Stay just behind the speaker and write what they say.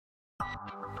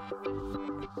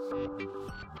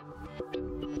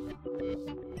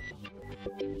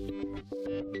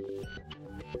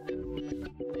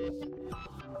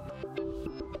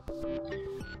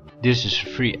This is a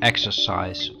free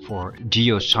exercise for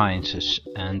geosciences,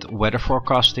 and weather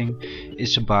forecasting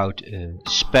is about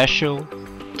special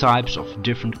types of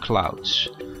different clouds.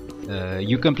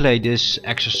 You can play this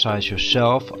exercise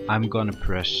yourself. I'm gonna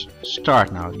press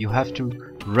start now. You have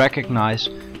to recognize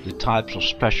the types of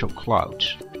special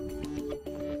clouds.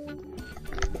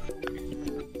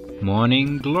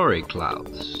 Morning glory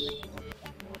clouds,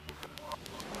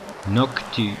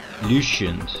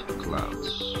 noctilucent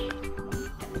clouds,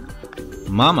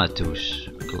 mammatus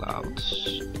clouds,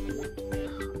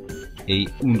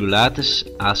 undulatus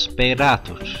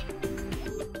asperatus,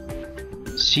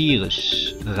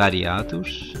 cirrus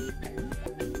radiatus,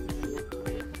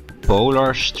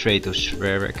 polar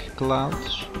stratospheric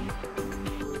clouds,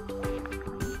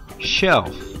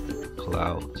 shelf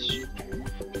clouds,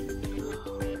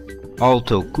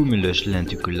 Altocumulus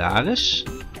lenticularis,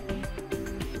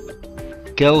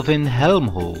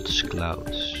 Kelvin-Helmholtz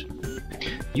clouds.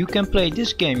 You can play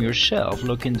this game yourself.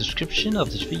 Look in the description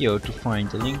of this video to find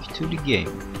the link to the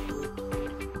game.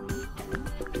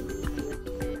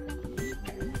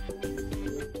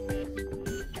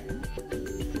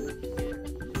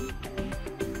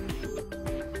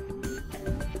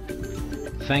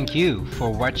 Thank you for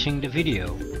watching the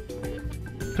video.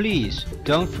 Please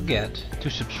don't forget to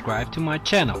subscribe to my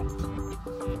channel.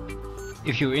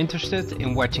 If you're interested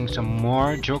in watching some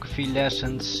more geography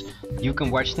lessons, you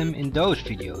can watch them in those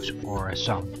videos, or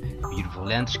some beautiful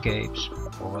landscapes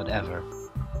or whatever.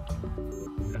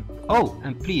 Oh,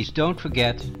 and please don't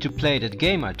forget to play that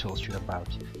game I told you about.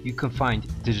 You can find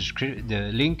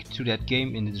the link to that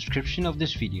game in the description of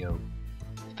this video.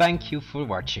 Thank you for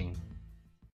watching.